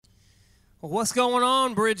Well, what's going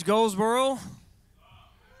on, Bridge Goldsboro?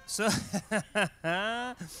 So,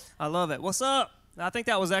 I love it. What's up? I think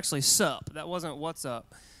that was actually sup. That wasn't what's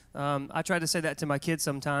up. I try to say that to my kids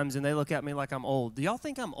sometimes, and they look at me like I'm old. Do y'all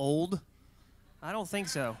think I'm old? I don't think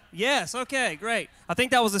so. Yes, okay, great. I think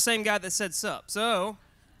that was the same guy that said sup. So,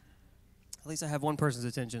 at least I have one person's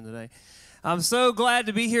attention today. I'm so glad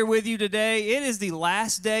to be here with you today. It is the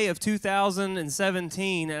last day of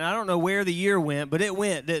 2017, and I don't know where the year went, but it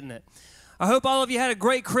went, didn't it? I hope all of you had a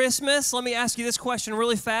great Christmas. Let me ask you this question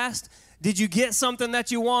really fast. Did you get something that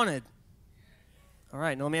you wanted? All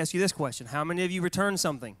right, now let me ask you this question. How many of you returned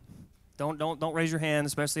something? Don't raise your hand,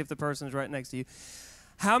 especially if the person is right next to you.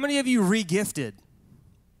 How many of you re-gifted?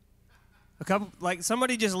 A couple, like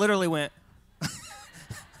somebody just literally went.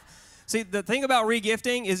 See, the thing about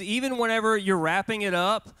re-gifting is even whenever you're wrapping it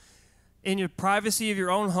up in your privacy of your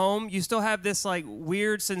own home, you still have this like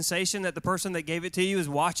weird sensation that the person that gave it to you is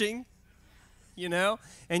watching. You know,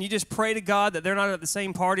 and you just pray to God that they're not at the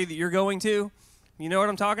same party that you're going to. You know what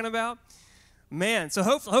I'm talking about? Man, so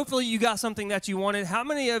hopefully you got something that you wanted. How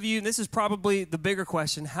many of you, this is probably the bigger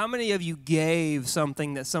question, how many of you gave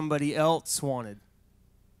something that somebody else wanted?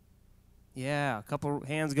 Yeah, a couple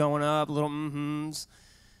hands going up, little mm-hms.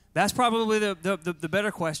 That's probably the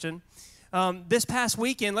better question. This past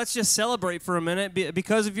weekend, let's just celebrate for a minute.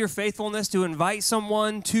 Because of your faithfulness to invite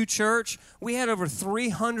someone to church, we had over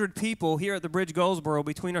 300 people here at the Bridge Goldsboro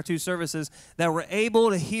between our two services that were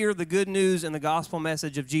able to hear the good news and the gospel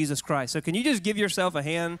message of Jesus Christ. So can you just give yourself a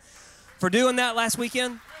hand for doing that last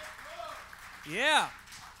weekend? Yeah.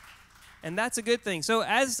 And that's a good thing. So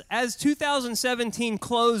as 2017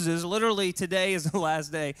 closes, literally today is the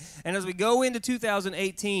last day, and as we go into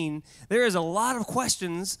 2018, there is a lot of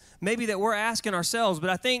questions maybe that we're asking ourselves,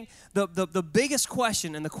 but I think the biggest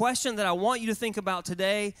question, and the question that I want you to think about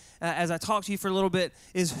today as I talk to you for a little bit,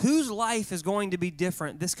 is whose life is going to be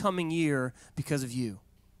different this coming year because of you?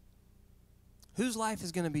 Whose life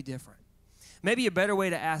is going to be different? Maybe a better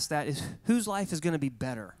way to ask that is whose life is going to be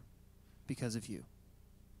better because of you?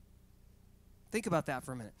 Think about that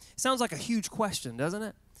for a minute. It sounds like a huge question, doesn't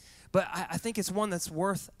it? But I think it's one that's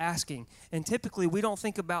worth asking. And typically, we don't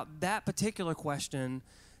think about that particular question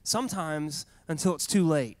sometimes until it's too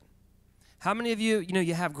late. How many of you,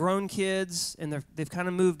 you have grown kids and they've kind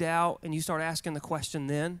of moved out and you start asking the question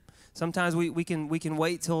then? Sometimes we can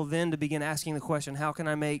wait till then to begin asking the question, how can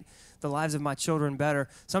I make the lives of my children better?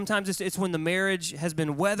 Sometimes it's when the marriage has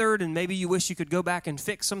been weathered and maybe you wish you could go back and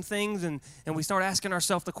fix some things, and we start asking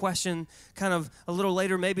ourselves the question kind of a little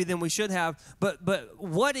later maybe than we should have. But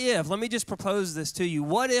what if, let me just propose this to you,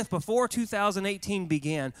 what if before 2018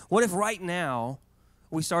 began, what if right now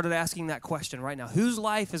we started asking that question right now? Whose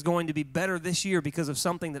life is going to be better this year because of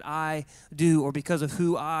something that I do or because of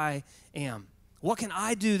who I am? What can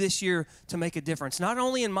I do this year to make a difference? Not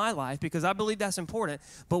only in my life, because I believe that's important,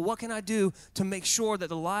 but what can I do to make sure that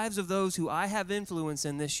the lives of those who I have influence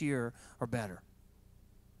in this year are better?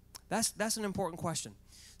 That's an important question.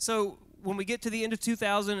 So when we get to the end of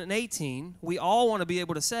 2018, we all want to be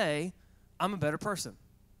able to say, I'm a better person.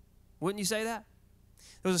 Wouldn't you say that?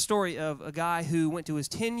 There was a story of a guy who went to his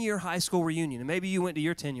 10-year high school reunion, and maybe you went to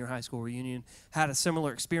your 10-year high school reunion, had a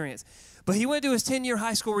similar experience. But he went to his 10-year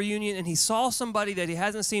high school reunion, and he saw somebody that he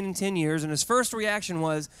hasn't seen in 10 years, and his first reaction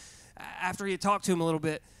was, after he had talked to him a little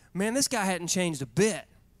bit, man, this guy hadn't changed a bit.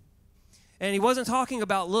 And he wasn't talking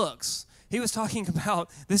about looks. He was talking about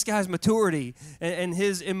this guy's maturity and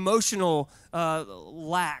his emotional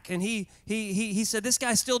lack. And he said this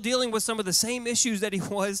guy's still dealing with some of the same issues that he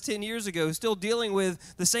was 10 years ago, still dealing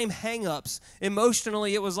with the same hang-ups.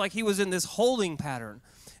 Emotionally, it was like he was in this holding pattern.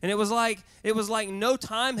 And it was like no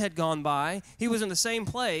time had gone by. He was in the same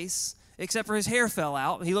place, except for his hair fell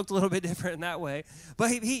out. He looked a little bit different in that way.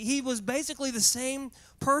 But he was basically the same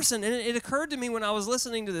person. And it occurred to me when I was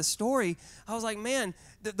listening to this story, I was like, man,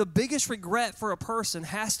 the biggest regret for a person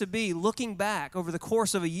has to be looking back over the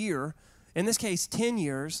course of a year, in this case 10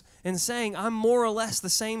 years, and saying, I'm more or less the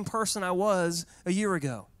same person I was a year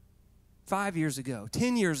ago, 5 years ago,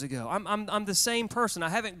 10 years ago. I'm the same person. I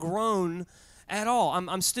haven't grown at all.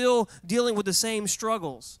 I'm still dealing with the same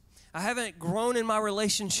struggles. I haven't grown in my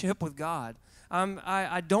relationship with God.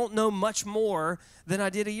 I don't know much more than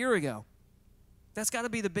I did a year ago. That's got to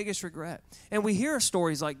be the biggest regret. And we hear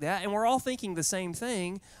stories like that, and we're all thinking the same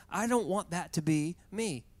thing. I don't want that to be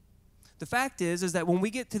me. The fact is that when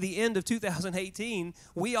we get to the end of 2018,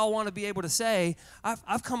 we all want to be able to say,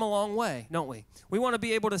 I've come a long way, don't we? We want to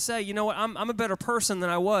be able to say, you know what, I'm a better person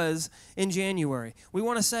than I was in January. We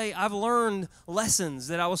want to say, I've learned lessons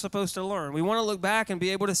that I was supposed to learn. We want to look back and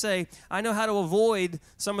be able to say, I know how to avoid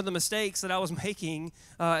some of the mistakes that I was making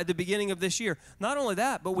at the beginning of this year. Not only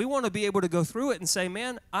that, but we want to be able to go through it and say,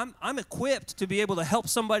 man, I'm equipped to be able to help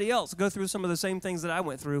somebody else go through some of the same things that I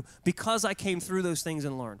went through because I came through those things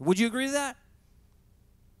and learned. Would you agree to that?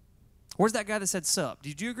 Where's that guy that said sup?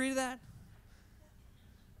 Did you agree to that?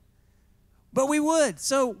 But we would.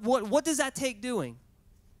 So what does that take doing?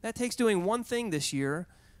 That takes doing one thing this year,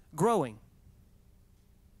 growing.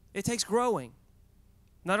 It takes growing.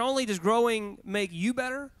 Not only does growing make you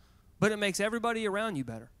better, but it makes everybody around you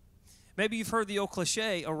better. Maybe you've heard the old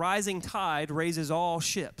cliche, a rising tide raises all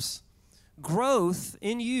ships. Growth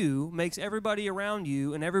in you makes everybody around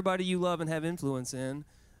you and everybody you love and have influence in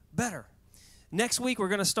better. Next week, we're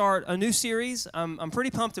going to start a new series. I'm pretty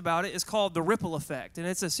pumped about it. It's called The Ripple Effect, and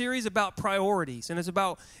it's a series about priorities. And it's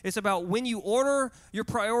about when you order your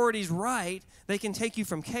priorities right, they can take you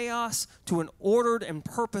from chaos to an ordered and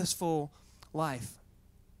purposeful life.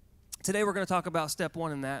 Today, we're going to talk about step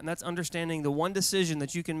one in that, and that's understanding the one decision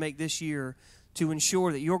that you can make this year to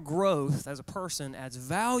ensure that your growth as a person adds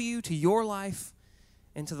value to your life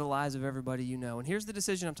and to the lives of everybody you know. And here's the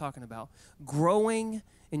decision I'm talking about: growing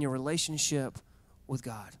in your relationship with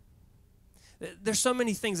God. There's so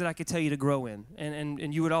many things that I could tell you to grow in,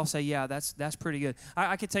 and you would all say, yeah, that's pretty good.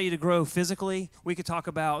 I could tell you to grow physically. We could talk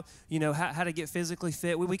about, how to get physically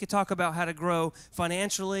fit. We could talk about how to grow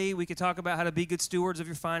financially. We could talk about how to be good stewards of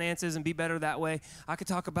your finances and be better that way. I could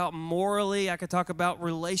talk about morally. I could talk about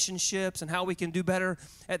relationships and how we can do better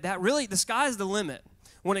at that. Really, the sky's the limit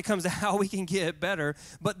when it comes to how we can get better.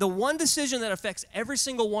 But the one decision that affects every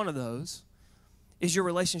single one of those is your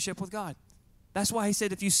relationship with God. That's why he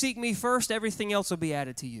said, if you seek me first, everything else will be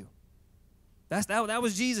added to you. That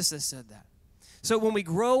was Jesus that said that. So when we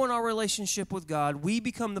grow in our relationship with God, we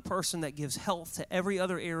become the person that gives health to every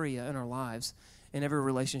other area in our lives and every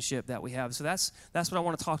relationship that we have. So that's what I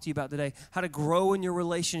want to talk to you about today, how to grow in your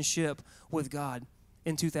relationship with God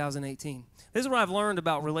in 2018. This is what I've learned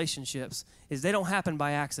about relationships, is they don't happen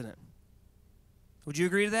by accident. Would you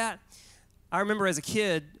agree to that? I remember as a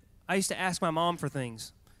kid, I used to ask my mom for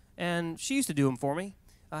things, and she used to do them for me.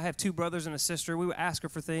 I have two brothers and a sister. We would ask her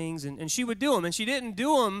for things, and she would do them. And she didn't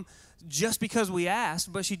do them just because we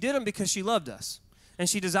asked, but she did them because she loved us. And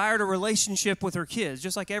she desired a relationship with her kids,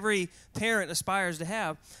 just like every parent aspires to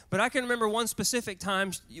have. But I can remember one specific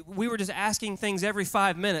time, we were just asking things every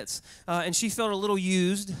 5 minutes, and she felt a little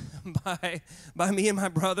used by me and my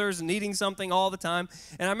brothers and needing something all the time.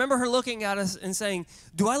 And I remember her looking at us and saying,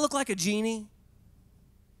 "Do I look like a genie?"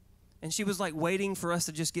 And she was like waiting for us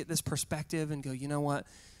to just get this perspective and go, you know what,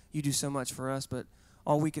 you do so much for us, but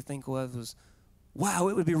all we could think was, wow,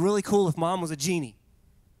 it would be really cool if Mom was a genie.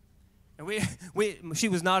 And she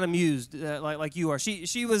was not amused like you are.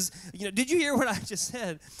 She was, did you hear what I just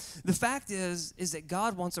said? The fact is that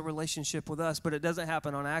God wants a relationship with us, but it doesn't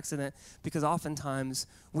happen on accident, because oftentimes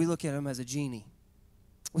we look at him as a genie.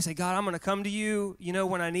 We say, God, I'm going to come to you,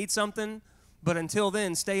 when I need something, but until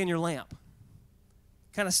then, stay in your lamp.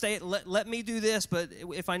 Kind of stay, let me do this, but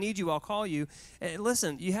if I need you, I'll call you. And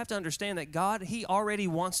listen, you have to understand that God, he already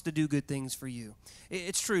wants to do good things for you.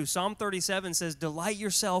 It's true. Psalm 37 says, delight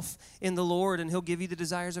yourself in the Lord, and he'll give you the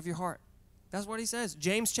desires of your heart. That's what he says.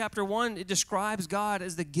 James chapter 1, it describes God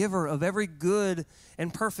as the giver of every good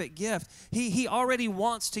and perfect gift. He already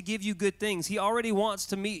wants to give you good things. He already wants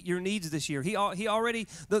to meet your needs this year. He already,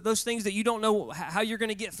 those things that you don't know how you're going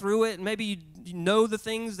to get through it, and maybe you know the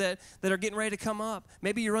things that are getting ready to come up.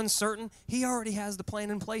 Maybe you're uncertain. He already has the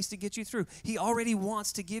plan in place to get you through. He already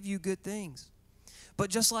wants to give you good things. But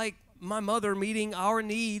just like my mother meeting our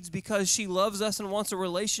needs because she loves us and wants a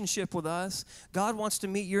relationship with us, God wants to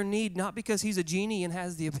meet your need, not because he's a genie and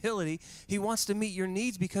has the ability. He wants to meet your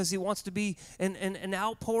needs because he wants to be an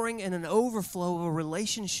outpouring and an overflow of a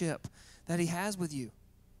relationship that he has with you.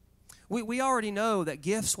 We already know that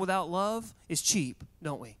gifts without love is cheap,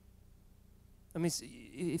 don't we? I mean,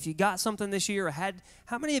 if you got something this year,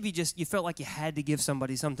 how many of you felt like you had to give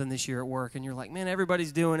somebody something this year at work, and you're like, man,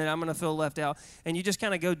 everybody's doing it, I'm going to feel left out, and you just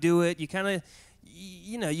kind of go do it. You kind of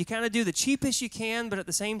do the cheapest you can, but at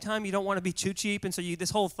the same time, you don't want to be too cheap, and so this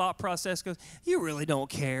whole thought process goes, you really don't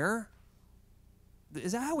care.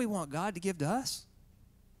 Is that how we want God to give to us?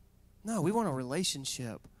 No, we want a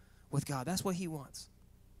relationship with God. That's what he wants.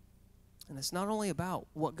 And it's not only about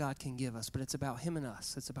what God can give us, but it's about him and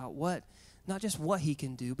us. It's about not just what he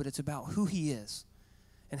can do, but it's about who he is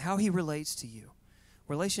and how he relates to you.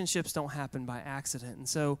 Relationships don't happen by accident. And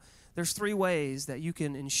so there's 3 ways that you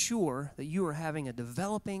can ensure that you are having a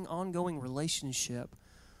developing, ongoing relationship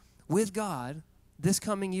with God this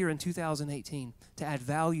coming year in 2018 to add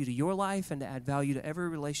value to your life and to add value to every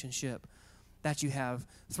relationship that you have.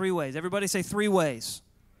 3 ways. Everybody say 3 ways.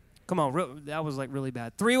 Come on, that was like really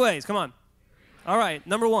bad. 3 ways, come on. All right,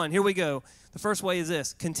 number 1, here we go. The first way is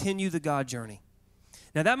this: continue the God journey.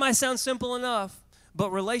 Now that might sound simple enough,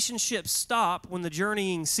 but relationships stop when the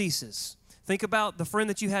journeying ceases. Think about the friend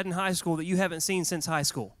that you had in high school that you haven't seen since high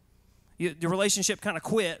school. Your relationship kind of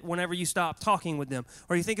quit whenever you stop talking with them.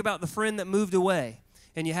 Or you think about the friend that moved away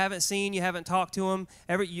and you haven't seen, you haven't talked to them.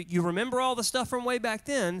 You remember all the stuff from way back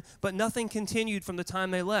then, but nothing continued from the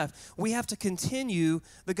time they left. We have to continue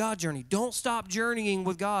the God journey. Don't stop journeying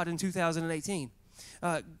with God in 2018.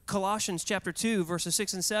 Colossians chapter 2, verses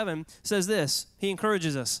 6 and 7 says this. He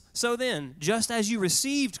encourages us. So then, just as you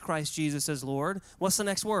received Christ Jesus as Lord, what's the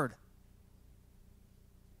next word?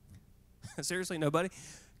 Seriously, nobody?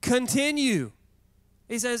 Continue.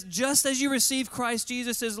 He says, just as you receive Christ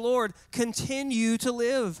Jesus as Lord, continue to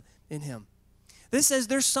live in him. This says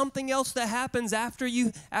there's something else that happens after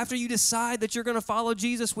you decide that you're going to follow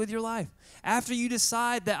Jesus with your life. After you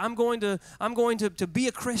decide that I'm going to be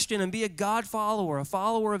a Christian and be a God follower, a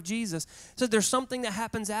follower of Jesus. So there's something that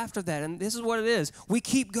happens after that, and this is what it is. We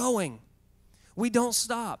keep going. We don't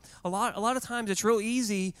stop. A lot of times it's real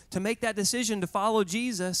easy to make that decision to follow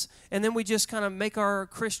Jesus, and then we just kind of make our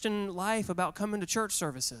Christian life about coming to church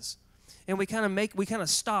services. And we kind of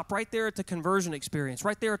stop right there at the conversion experience,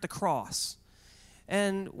 right there at the cross.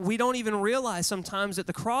 And we don't even realize sometimes that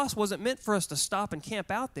the cross wasn't meant for us to stop and camp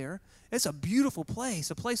out there. It's a beautiful place,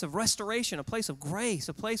 a place of restoration, a place of grace,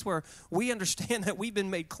 a place where we understand that we've been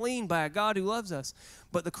made clean by a God who loves us.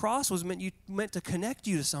 But the cross was meant to connect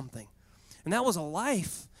you to something. And that was a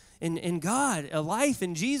life in God, a life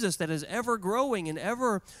in Jesus that is ever growing and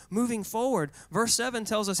ever moving forward. Verse 7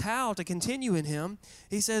 tells us how to continue in him.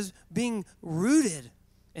 He says, being rooted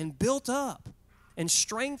and built up and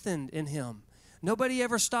strengthened in him. Nobody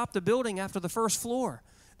ever stopped a building after the first floor.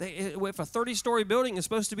 If a 30-story building is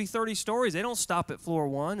supposed to be 30 stories, they don't stop at floor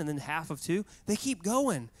 1 and then half of 2. They keep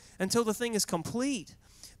going until the thing is complete.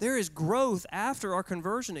 There is growth after our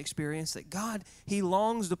conversion experience that God, he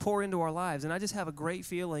longs to pour into our lives. And I just have a great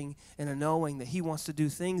feeling and a knowing that he wants to do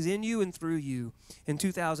things in you and through you in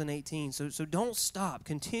 2018. So don't stop.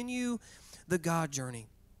 Continue the God journey.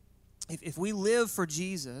 If we live for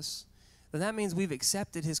Jesus, then that means we've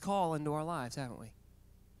accepted his call into our lives, haven't we?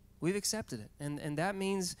 We've accepted it. And that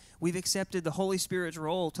means we've accepted the Holy Spirit's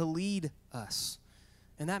role to lead us.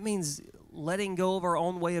 And that means letting go of our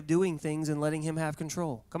own way of doing things and letting him have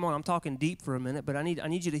control. Come on, I'm talking deep for a minute, but I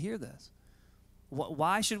need you to hear this.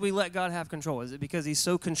 Why should we let God have control? Is it because he's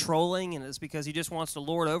so controlling and it's because he just wants to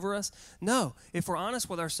lord over us? No. If we're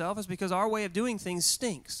honest with ourselves, it's because our way of doing things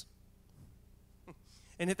stinks.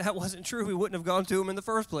 And if that wasn't true, we wouldn't have gone to him in the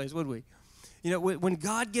first place, would we? You know, when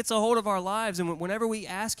God gets a hold of our lives and whenever we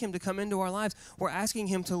ask him to come into our lives, we're asking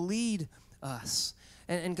him to lead us.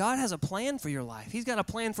 And God has a plan for your life. He's got a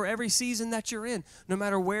plan for every season that you're in. No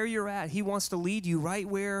matter where you're at, he wants to lead you right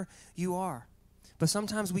where you are. But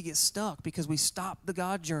sometimes we get stuck because we stop the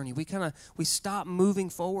God journey. We stop moving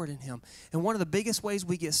forward in him. And one of the biggest ways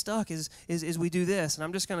we get stuck is we do this. And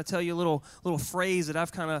I'm just going to tell you a little phrase that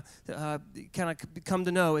I've kind of come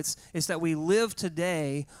to know. It's that we live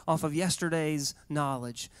today off of yesterday's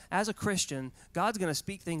knowledge. As a Christian, God's going to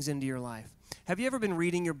speak things into your life. Have you ever been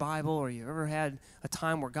reading your Bible, or you ever had a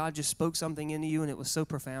time where God just spoke something into you and it was so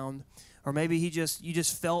profound? Or maybe you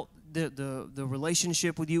just felt the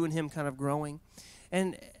relationship with you and him kind of growing.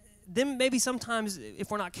 And then maybe sometimes,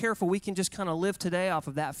 if we're not careful, we can just kind of live today off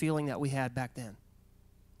of that feeling that we had back then,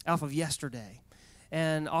 off of yesterday,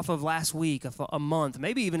 and off of last week, of a month,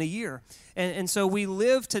 maybe even a year. And so we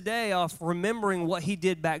live today off remembering what he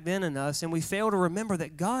did back then in us, and we fail to remember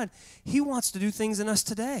that God, he wants to do things in us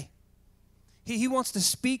today. He wants to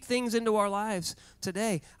speak things into our lives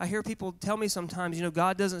today. I hear people tell me sometimes,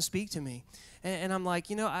 God doesn't speak to me. And I'm like,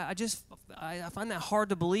 I find that hard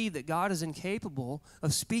to believe that God is incapable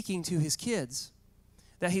of speaking to his kids,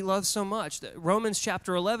 that he loves so much. That Romans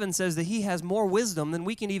chapter 11 says that he has more wisdom than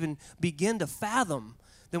we can even begin to fathom,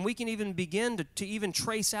 than we can even begin to even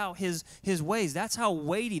trace out his ways. That's how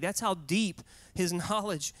weighty, that's how deep his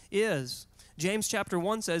knowledge is. James chapter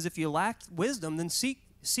 1 says, if you lack wisdom, then seek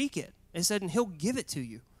it. It said, and he'll give it to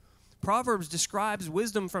you. Proverbs describes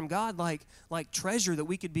wisdom from God like treasure that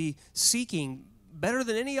we could be seeking better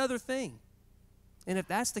than any other thing. And if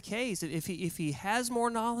that's the case, if he has more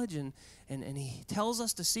knowledge and he tells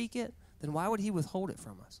us to seek it, then why would he withhold it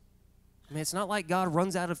from us? I mean, it's not like God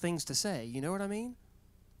runs out of things to say. You know what I mean?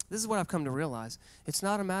 This is what I've come to realize. It's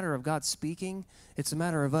not a matter of God speaking. It's a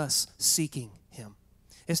matter of us seeking him.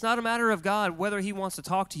 It's not a matter of God whether he wants to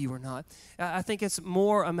talk to you or not. I think it's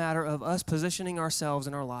more a matter of us positioning ourselves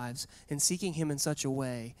in our lives and seeking him in such a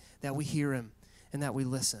way that we hear him and that we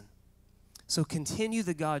listen. So continue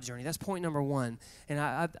the God journey. That's point number one. And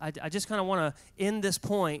I just kind of want to end this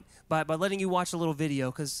point by letting you watch a little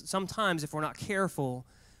video, because sometimes if we're not careful,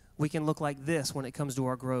 we can look like this when it comes to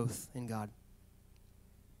our growth in God.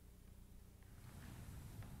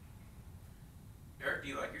 Eric, do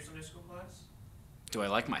you like your Sunday school class? Do I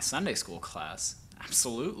like my Sunday school class?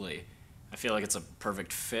 Absolutely. I feel like it's a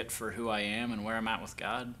perfect fit for who I am and where I'm at with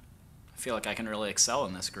God. I feel like I can really excel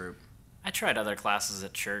in this group. I tried other classes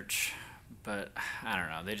at church, but I don't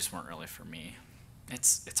know, they just weren't really for me.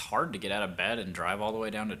 It's hard to get out of bed and drive all the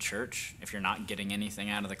way down to church if you're not getting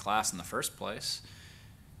anything out of the class in the first place.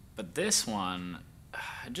 But this one,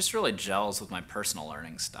 it just really gels with my personal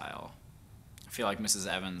learning style. I feel like Mrs.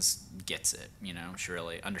 Evans gets it, you know, she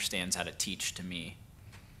really understands how to teach to me.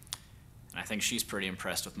 And I think she's pretty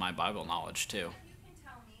impressed with my Bible knowledge, too. You can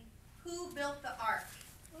tell me, who built the ark?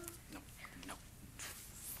 No.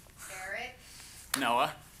 Eric?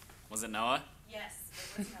 Noah? Was it Noah? Yes,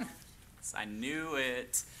 it was Noah. Yes, I knew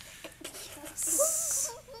it.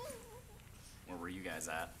 Where were you guys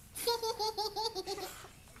at?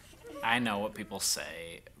 I know what people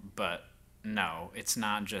say, but no, it's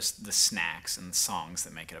not just the snacks and the songs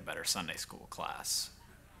that make it a better Sunday school class.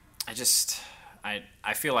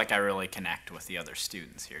 I feel like I really connect with the other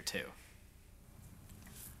students here, too.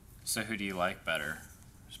 So who do you like better,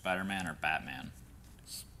 Spider-Man or Batman?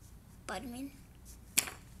 Spider-Man.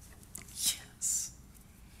 Yes.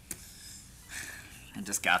 I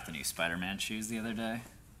just got the new Spider-Man shoes the other day.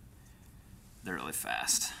 They're really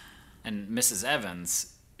fast. And Mrs.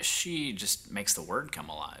 Evans, she just makes the Word come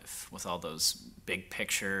alive with all those big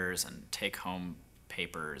pictures and take-home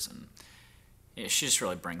papers, and she just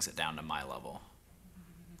really brings it down to my level.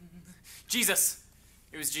 Jesus!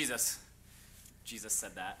 It was Jesus. Jesus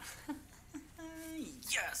said that.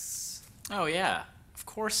 Yes! Oh, yeah. Of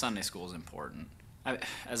course Sunday school is important.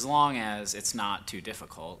 As long as it's not too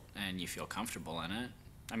difficult and you feel comfortable in it.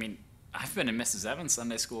 I mean, I've been in Mrs. Evans'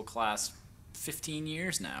 Sunday school class 15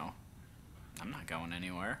 years now. I'm not going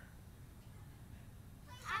anywhere.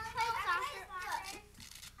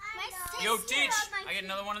 Yo, teach! I get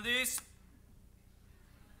another one of these?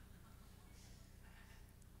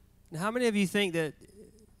 Now, how many of you think that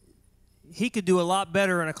he could do a lot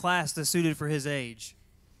better in a class that's suited for his age?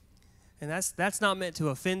 And that's not meant to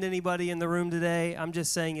offend anybody in the room today. I'm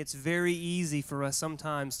just saying it's very easy for us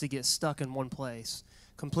sometimes to get stuck in one place,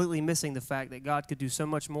 completely missing the fact that God could do so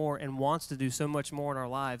much more and wants to do so much more in our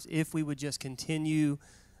lives if we would just continue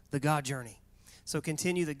the God journey. So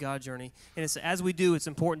continue the God journey. And as we do, it's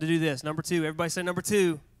important to do this. Number two, everybody say number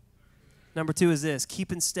two. Number two is this: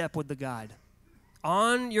 keep in step with the guide.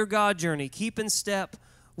 On your God journey, keep in step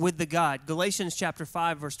with the guide. Galatians chapter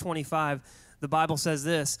 5, verse 25, the Bible says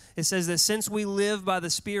this. It says that since we live by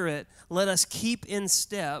the Spirit, let us keep in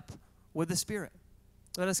step with the Spirit.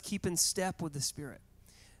 Let us keep in step with the Spirit.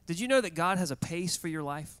 Did you know that God has a pace for your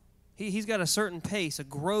life? He's got a certain pace, a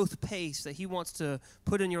growth pace that he wants to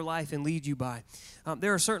put in your life and lead you by.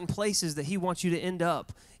 There are certain places that he wants you to end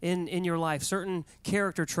up in your life, certain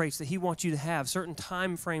character traits that he wants you to have, certain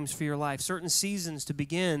time frames for your life, certain seasons to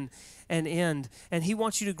begin and end. And he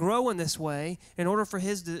wants you to grow in this way in order for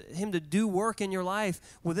him to do work in your life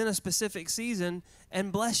within a specific season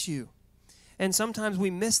and bless you. And sometimes we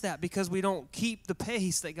miss that because we don't keep the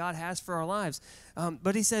pace that God has for our lives.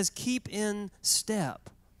 But he says, keep in step.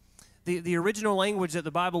 The original language that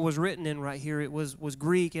the Bible was written in right here, it was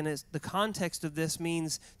Greek, and the context of this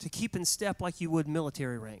means to keep in step like you would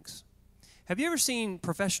military ranks. Have you ever seen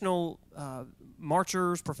professional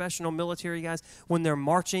marchers, professional military guys, when they're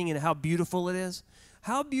marching, and how beautiful it is?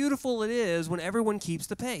 How beautiful it is when everyone keeps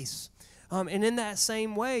the pace. And in that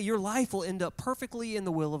same way, your life will end up perfectly in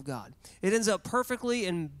the will of God. It ends up perfectly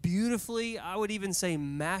and beautifully, I would even say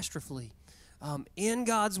masterfully, in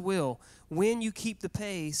God's will when you keep the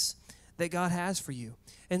pace that God has for you.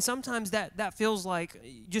 And sometimes that feels like,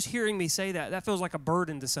 just hearing me say that feels like a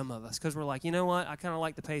burden to some of us, because we're like, you know what, I kind of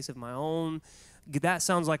like the pace of my own. That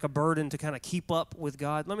sounds like a burden to kind of keep up with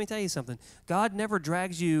God. Let me tell you something. God never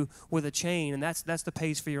drags you with a chain, and that's the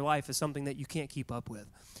pace for your life, is something that you can't keep up with.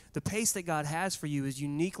 The pace that God has for you is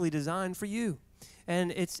uniquely designed for you.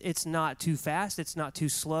 And it's not too fast, it's not too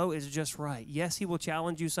slow, it's just right. Yes, he will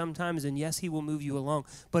challenge you sometimes, and yes, he will move you along,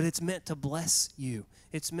 but it's meant to bless you.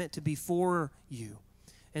 It's meant to be for you.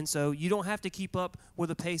 And so you don't have to keep up with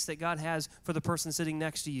the pace that God has for the person sitting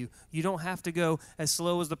next to you. You don't have to go as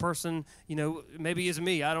slow as the person, maybe is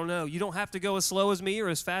me. I don't know. You don't have to go as slow as me or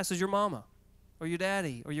as fast as your mama or your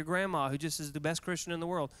daddy or your grandma who just is the best Christian in the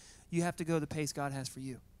world. You have to go the pace God has for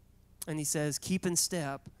you. And he says, keep in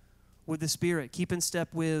step with the Spirit. Keep in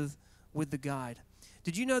step with the guide.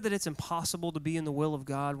 Did you know that it's impossible to be in the will of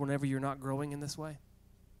God whenever you're not growing in this way?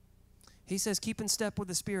 He says, keep in step with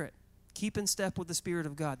the Spirit. Keep in step with the Spirit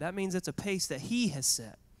of God. That means it's a pace that he has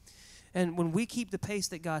set. And when we keep the pace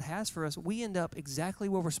that God has for us, we end up exactly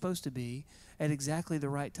where we're supposed to be at exactly the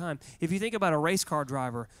right time. If you think about a race car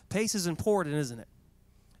driver, pace is important, isn't it?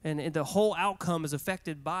 And the whole outcome is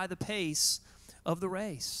affected by the pace of the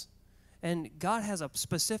race. And God has a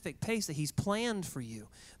specific pace that he's planned for you.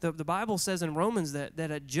 The Bible says in Romans that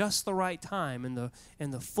at just the right time, in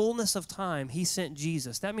the fullness of time, he sent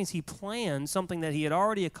Jesus. That means he planned something that he had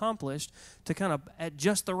already accomplished to kind of, at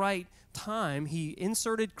just the right time, he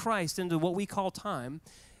inserted Christ into what we call time.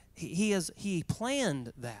 He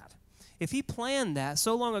planned that. If he planned that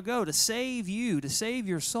so long ago to save you, to save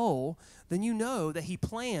your soul, then you know that he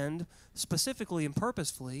planned specifically and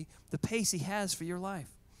purposefully the pace he has for your life.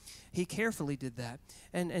 He carefully did that.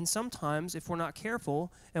 And sometimes if we're not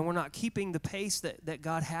careful and we're not keeping the pace that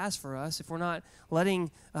God has for us, if we're not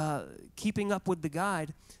keeping up with the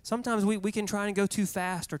guide, sometimes we can try and go too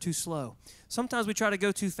fast or too slow. Sometimes we try to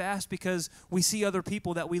go too fast because we see other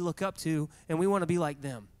people that we look up to and we want to be like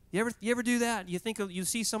them. You ever do that? You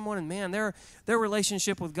see someone and man, their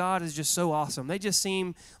relationship with God is just so awesome. They just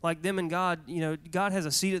seem like them and God. God has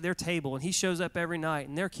a seat at their table and he shows up every night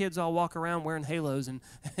and their kids all walk around wearing halos and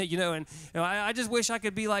I just wish I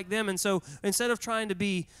could be like them. And so instead of trying to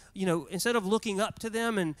be, instead of looking up to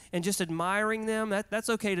them and just admiring them, that's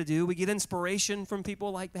okay to do. We get inspiration from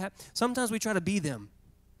people like that. Sometimes we try to be them.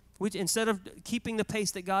 Instead of keeping the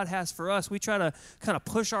pace that God has for us, we try to kind of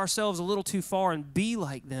push ourselves a little too far and be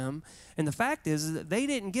like them. And the fact is that they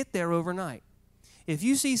didn't get there overnight. If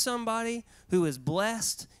you see somebody who is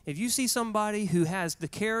blessed, if you see somebody who has the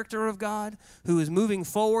character of God, who is moving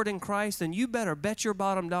forward in Christ, then you better bet your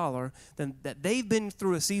bottom dollar that they've been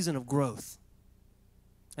through a season of growth.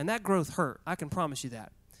 And that growth hurt. I can promise you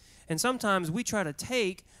that. And sometimes we try to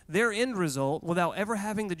take their end result without ever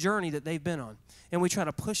having the journey that they've been on. And we try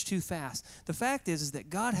to push too fast. The fact is that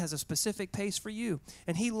God has a specific pace for you.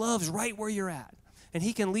 And he loves right where you're at. And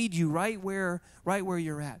he can lead you right where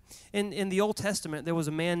you're at. In the Old Testament, there was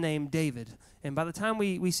a man named David. And by the time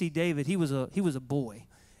we see David, he was a boy.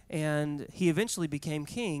 And he eventually became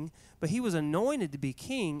king. But he was anointed to be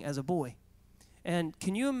king as a boy. And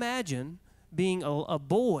can you imagine being a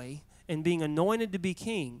boy and being anointed to be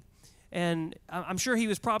king? And I'm sure he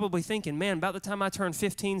was probably thinking, man, about the time I turn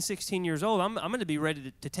 15, 16 years old, I'm going to be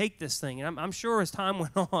ready to take this thing. And I'm sure as time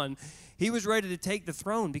went on, he was ready to take the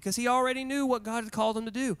throne because he already knew what God had called him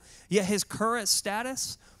to do. Yet his current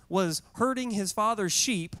status was herding his father's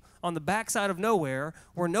sheep on the backside of nowhere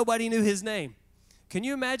where nobody knew his name. Can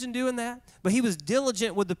you imagine doing that? But he was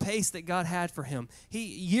diligent with the pace that God had for him.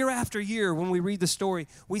 Year after year, when we read the story,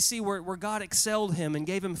 we see where God excelled him and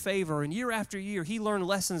gave him favor. And year after year, he learned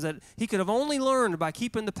lessons that he could have only learned by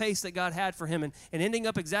keeping the pace that God had for him and ending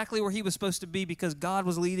up exactly where he was supposed to be because God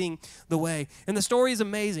was leading the way. And the story is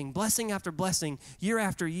amazing, blessing after blessing, year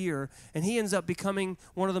after year. And he ends up becoming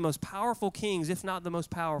one of the most powerful kings, if not the most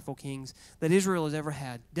powerful kings that Israel has ever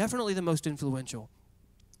had. Definitely the most influential.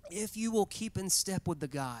 If you will keep in step with the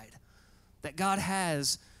guide that God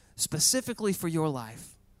has specifically for your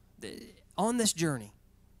life on this journey,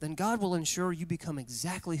 then God will ensure you become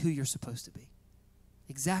exactly who you're supposed to be,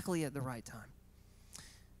 exactly at the right time.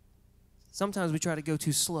 Sometimes we try to go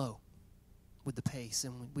too slow with the pace,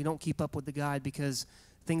 and we don't keep up with the guide because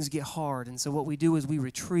things get hard. And so what we do is we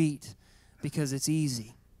retreat because it's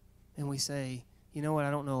easy. And we say, you know what,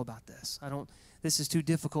 I don't know about this. This is too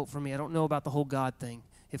difficult for me. I don't know about the whole God thing.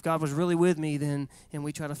 If God was really with me, then, and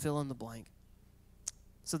we try to fill in the blank.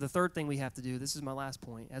 So the third thing we have to do, this is my last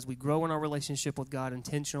point, as we grow in our relationship with God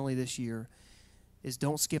intentionally this year, is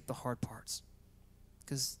don't skip the hard parts.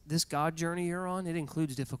 Because this God journey you're on, it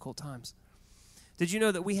includes difficult times. Did you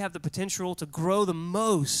know that we have the potential to grow the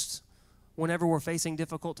most whenever we're facing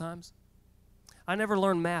difficult times? I never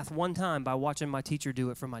learned math one time by watching my teacher do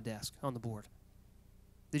it from my desk on the board.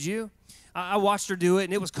 Did you? I watched her do it,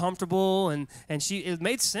 and it was comfortable, and it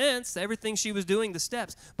made sense, everything she was doing, the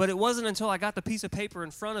steps. But it wasn't until I got the piece of paper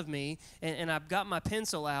in front of me, and I got my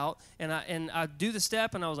pencil out, and I do the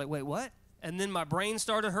step, and I was like, wait, what? And then my brain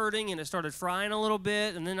started hurting, and it started frying a little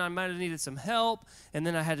bit, and then I might have needed some help, and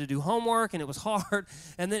then I had to do homework, and it was hard.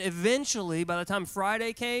 And then eventually, by the time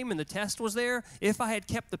Friday came and the test was there, if I had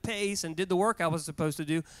kept the pace and did the work I was supposed to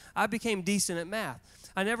do, I became decent at math.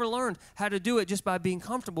 I never learned how to do it just by being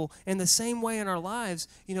comfortable. In the same way in our lives,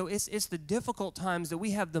 it's the difficult times that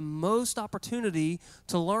we have the most opportunity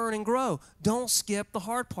to learn and grow. Don't skip the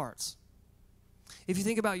hard parts. If you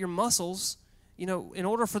think about your muscles, in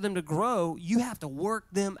order for them to grow, you have to work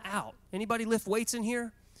them out. Anybody lift weights in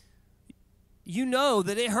here? You know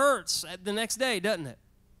that it hurts the next day, doesn't it?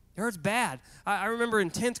 It hurts bad. I remember in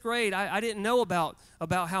 10th grade, I didn't know about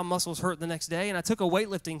how muscles hurt the next day, and I took a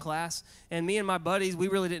weightlifting class, and me and my buddies, we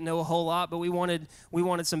really didn't know a whole lot, but we wanted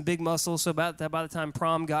some big muscles, so by the time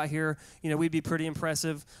prom got here, we'd be pretty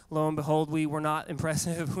impressive. Lo and behold, we were not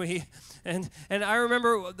impressive. And I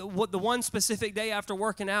remember the one specific day after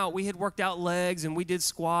working out, we had worked out legs, and we did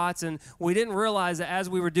squats, and we didn't realize that as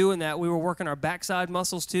we were doing that, we were working our backside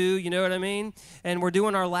muscles too, you know what I mean? And we're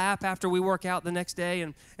doing our lap after we work out the next day,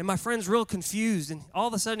 and my friend's real confused, and all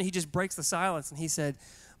of a sudden he just breaks the silence, and he said,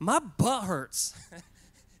 "My butt hurts."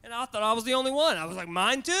 And I thought I was the only one. I was like,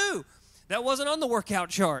 mine too. That wasn't on the workout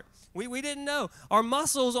chart. We didn't know. Our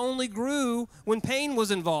muscles only grew when pain was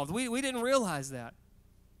involved. We didn't realize that.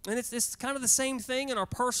 And it's kind of the same thing in our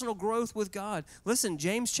personal growth with God. Listen,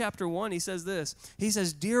 James chapter 1, he says this. He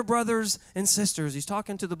says, "Dear brothers and sisters," he's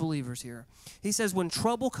talking to the believers here. He says, "When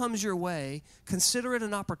trouble comes your way, consider it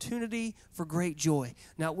an opportunity for great joy."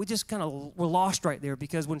 Now, we're lost right there,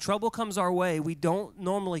 because when trouble comes our way, we don't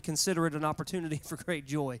normally consider it an opportunity for great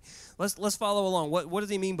joy. Let's follow along. What does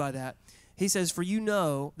he mean by that? He says, "For you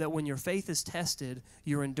know that when your faith is tested,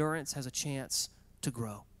 your endurance has a chance to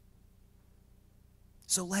grow.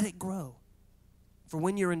 So let it grow. For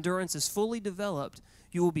when your endurance is fully developed,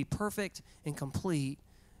 you will be perfect and complete,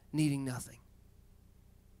 needing nothing."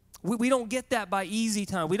 We don't get that by easy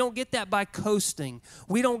time. We don't get that by coasting.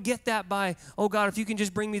 We don't get that by, "Oh God, if you can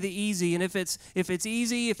just bring me the easy." And if it's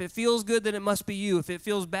easy, if it feels good, then it must be you. If it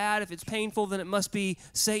feels bad, if it's painful, then it must be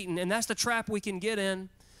Satan. And that's the trap we can get in.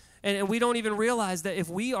 And we don't even realize that if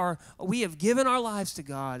we have given our lives to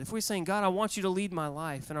God, if we're saying, "God, I want you to lead my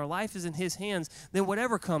life," and our life is in his hands, then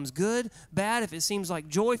whatever comes, good, bad, if it seems like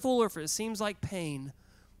joyful or if it seems like pain,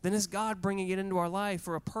 then it's God bringing it into our life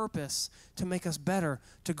for a purpose to make us better,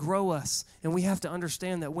 to grow us. And we have to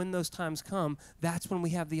understand that when those times come, that's when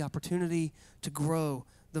we have the opportunity to grow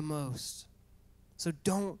the most. So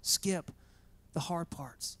don't skip the hard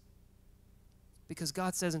parts. Because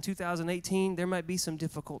God says in 2018, there might be some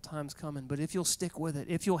difficult times coming, but if you'll stick with it,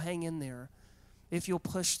 if you'll hang in there, if you'll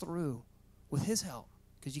push through with his help,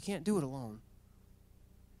 because you can't do it alone,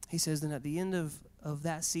 he says then at the end of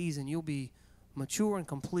that season, you'll be mature and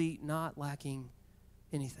complete, not lacking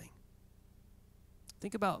anything.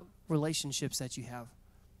 Think about relationships that you have.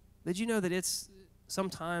 Did you know that it's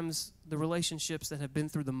sometimes the relationships that have been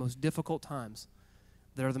through the most difficult times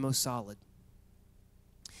that are the most solid?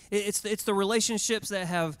 It's the relationships that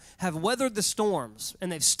have weathered the storms,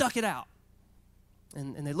 and they've stuck it out.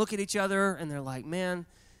 And they look at each other, and they're like, "Man,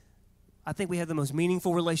 I think we have the most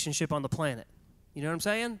meaningful relationship on the planet." You know what I'm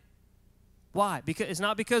saying? Why? Because it's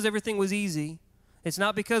not because everything was easy. It's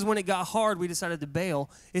not because when it got hard, we decided to bail.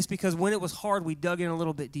 It's because when it was hard, we dug in a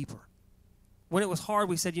little bit deeper. When it was hard,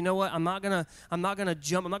 we said, "You know what? I'm not gonna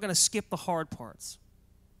jump. I'm not gonna skip the hard parts."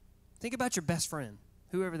 Think about your best friend,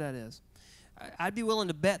 whoever that is. I'd be willing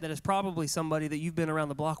to bet that it's probably somebody that you've been around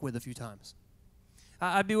the block with a few times.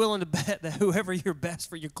 I'd be willing to bet that whoever your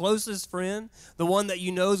closest friend, the one that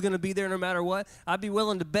you know is going to be there no matter what, I'd be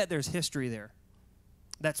willing to bet there's history there.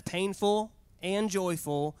 That's painful and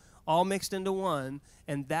joyful, all mixed into one,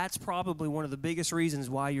 and that's probably one of the biggest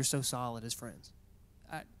reasons why you're so solid as friends.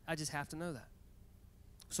 I just have to know that.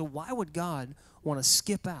 So why would God want to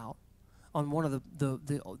skip out on one of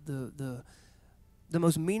the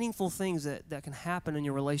most meaningful things that can happen in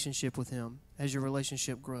your relationship with him as your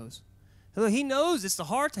relationship grows? He knows it's the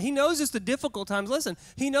hard. He knows it's the difficult times. Listen,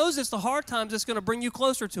 he knows it's the hard times that's going to bring you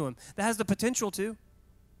closer to him. That has the potential to.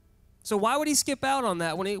 So why would he skip out on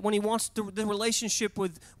that when he wants the relationship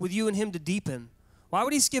with you and him to deepen? Why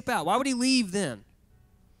would he skip out? Why would he leave then?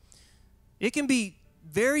 It can be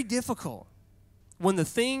very difficult when the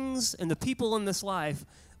things and the people in this life,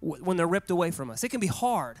 when they're ripped away from us. It can be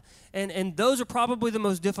hard. And those are probably the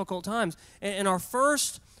most difficult times. And our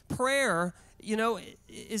first prayer,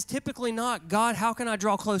 is typically not, "God, how can I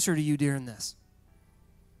draw closer to you during this?"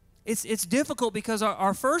 It's difficult because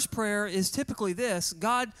our first prayer is typically this: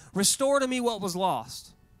 "God, restore to me what was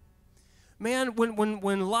lost." Man,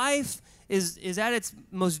 when life is at its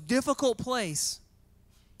most difficult place,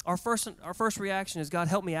 our first reaction is, God,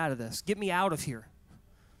 help me out of this. Get me out of here.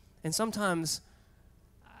 And sometimes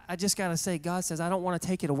I just got to say, God says, I don't want to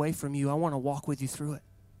take it away from you. I want to walk with you through it.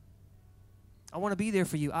 I want to be there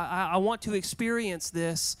for you. I want to experience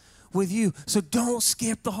this with you. So don't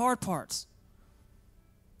skip the hard parts.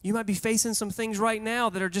 You might be facing some things right now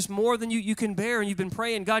that are just more than you can bear, and you've been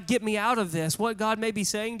praying, God, get me out of this. What God may be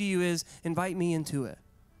saying to you is, invite me into it.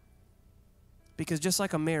 Because just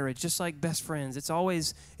like a marriage, just like best friends,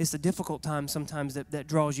 it's the difficult times sometimes that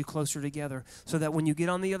draws you closer together, so that when you get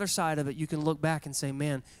on the other side of it, you can look back and say,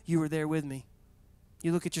 man, you were there with me.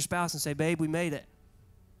 You look at your spouse and say, babe, we made it.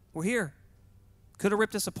 We're here. Could have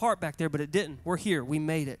ripped us apart back there, but it didn't. We're here. We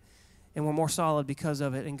made it. And we're more solid because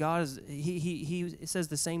of it. And God He says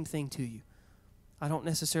the same thing to you. I don't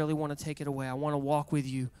necessarily want to take it away. I want to walk with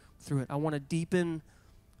you through it. I want to deepen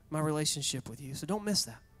my relationship with you. So don't miss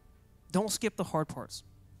that. Don't skip the hard parts.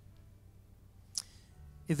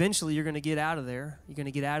 Eventually, you're going to get out of there. You're going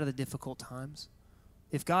to get out of the difficult times.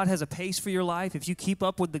 If God has a pace for your life, if you keep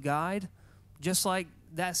up with the guide, just like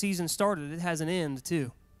that season started, it has an end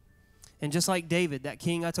too. And just like David, that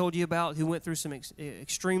king I told you about, who went through some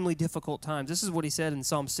extremely difficult times, this is what he said in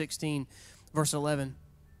Psalm 16, verse 11.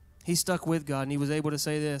 He stuck with God, and he was able to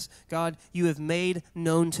say this, God, you have made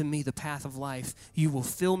known to me the path of life. You will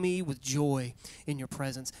fill me with joy in your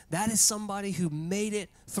presence. That is somebody who made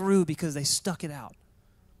it through because they stuck it out.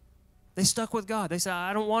 They stuck with God. They said,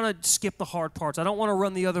 I don't want to skip the hard parts. I don't want to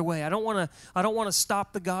run the other way. I don't want to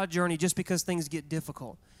stop the God journey just because things get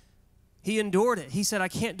difficult. He endured it. He said, I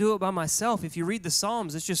can't do it by myself. If you read the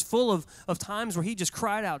Psalms, it's just full of times where he just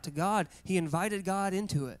cried out to God. He invited God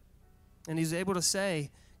into it. And he's able to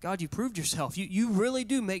say, God, you proved yourself. You really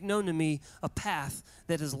do make known to me a path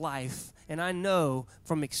that is life. And I know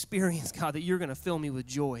from experience, God, that you're going to fill me with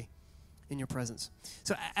joy in your presence.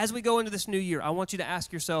 So as we go into this new year, I want you to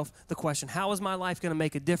ask yourself the question, how is my life going to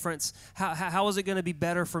make a difference? How is it going to be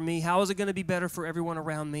better for me? How is it going to be better for everyone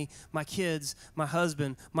around me, my kids, my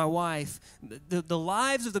husband, my wife, the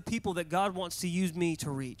lives of the people that God wants to use me to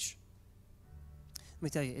reach? Let me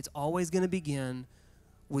tell you, it's always going to begin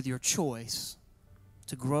with your choice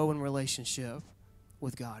to grow in relationship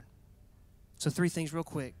with God. So 3 things real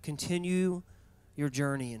quick. Continue your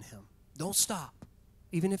journey in him. Don't stop.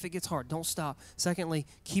 Even if it gets hard, don't stop. Secondly,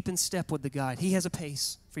 keep in step with the guide. He has a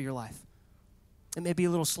pace for your life. It may be a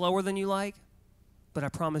little slower than you like, but I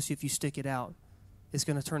promise you if you stick it out, it's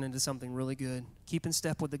going to turn into something really good. Keep in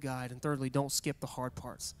step with the guide. And thirdly, don't skip the hard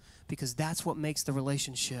parts, because that's what makes the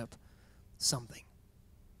relationship something.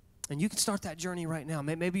 And you can start that journey right now.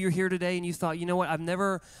 Maybe you're here today and you thought, you know what, I've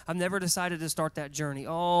never decided to start that journey.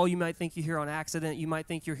 Oh, you might think you're here on accident. You might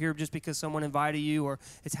think you're here just because someone invited you or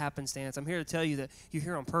it's happenstance. I'm here to tell you that you're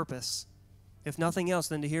here on purpose. If nothing else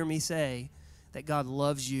than to hear me say that God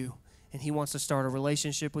loves you and he wants to start a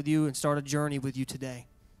relationship with you and start a journey with you today.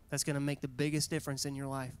 That's going to make the biggest difference in your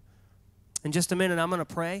life. In just a minute, I'm going to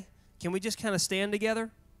pray. Can we just kind of stand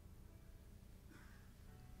together?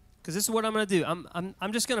 Because this is what I'm going to do.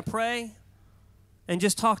 I'm just going to pray and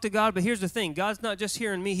just talk to God. But here's the thing. God's not just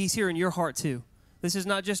hearing me. He's hearing your heart too. This is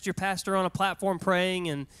not just your pastor on a platform praying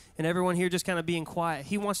and everyone here just kind of being quiet.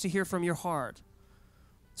 He wants to hear from your heart.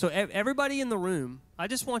 So everybody in the room, I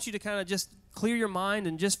just want you to kind of just clear your mind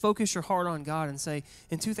and just focus your heart on God and say,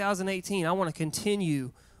 in 2018, I want to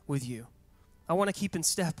continue with you. I want to keep in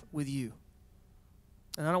step with you.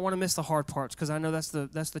 And I don't want to miss the hard parts, because I know that's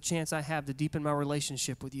the chance I have to deepen my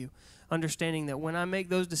relationship with you. Understanding that when I make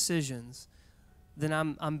those decisions, then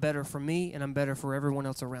I'm better for me and I'm better for everyone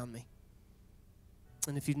else around me.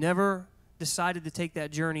 And if you've never decided to take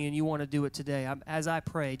that journey and you want to do it today, as I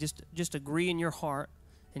pray, just agree in your heart,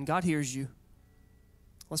 and God hears you.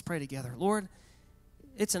 Let's pray together. Lord,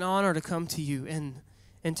 it's an honor to come to you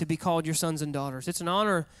and to be called your sons and daughters. It's an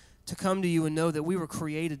honor to come to you and know that we were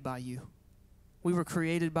created by you. We were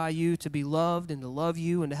created by you to be loved and to love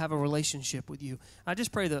you and to have a relationship with you. I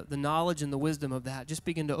just pray the knowledge and the wisdom of that just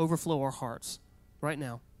begin to overflow our hearts right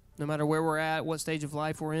now. No matter where we're at, what stage of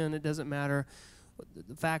life we're in, it doesn't matter.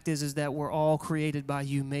 The fact is that we're all created by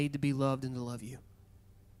you, made to be loved and to love you.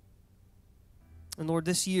 And Lord,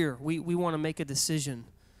 this year, we want to make a decision,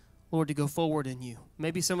 Lord, to go forward in you.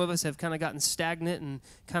 Maybe some of us have kind of gotten stagnant and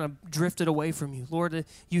kind of drifted away from you. Lord,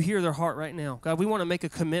 you hear their heart right now. God, we want to make a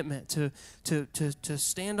commitment to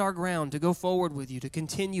stand our ground, to go forward with you, to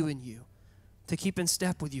continue in you, to keep in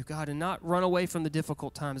step with you, God, and not run away from the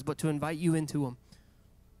difficult times, but to invite you into them.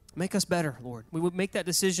 Make us better, Lord. We would make that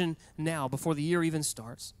decision now before the year even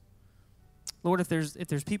starts. Lord, if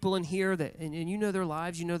there's people in here that and you know their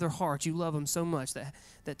lives, you know their hearts, you love them so much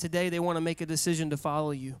that today they want to make a decision to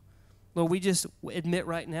follow you. Lord, we just admit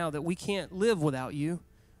right now that we can't live without you.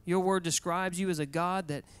 Your word describes you as a God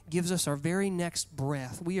that gives us our very next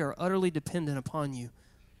breath. We are utterly dependent upon you.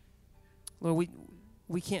 Lord,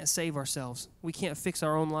 we can't save ourselves. We can't fix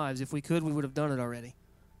our own lives. If we could, we would have done it already.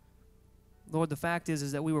 Lord, the fact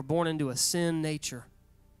is that we were born into a sin nature.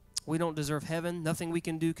 We don't deserve heaven. Nothing we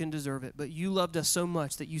can do can deserve it. But you loved us so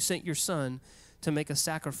much that you sent your Son to make a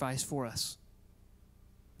sacrifice for us.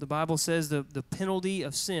 The Bible says the penalty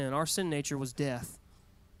of sin, our sin nature, was death.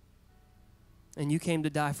 And you came to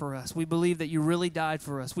die for us. We believe that you really died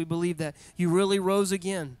for us. We believe that you really rose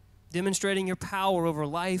again, demonstrating your power over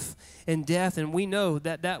life and death. And we know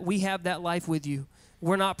that we have that life with you.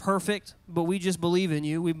 We're not perfect, but we just believe in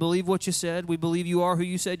you. We believe what you said. We believe you are who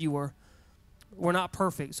you said you were. We're not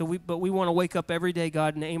perfect, but we want to wake up every day,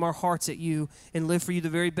 God, and aim our hearts at you and live for you the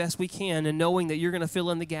very best we can, and knowing that you're going to fill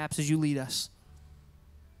in the gaps as you lead us.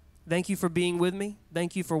 Thank you for being with me.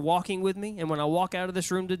 Thank you for walking with me. And when I walk out of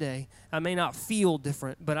this room today, I may not feel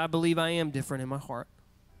different, but I believe I am different in my heart.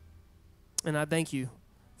 And I thank you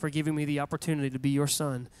for giving me the opportunity to be your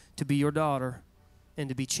son, to be your daughter, and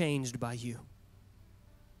to be changed by you.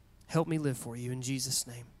 Help me live for you in Jesus'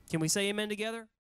 name. Can we say amen together?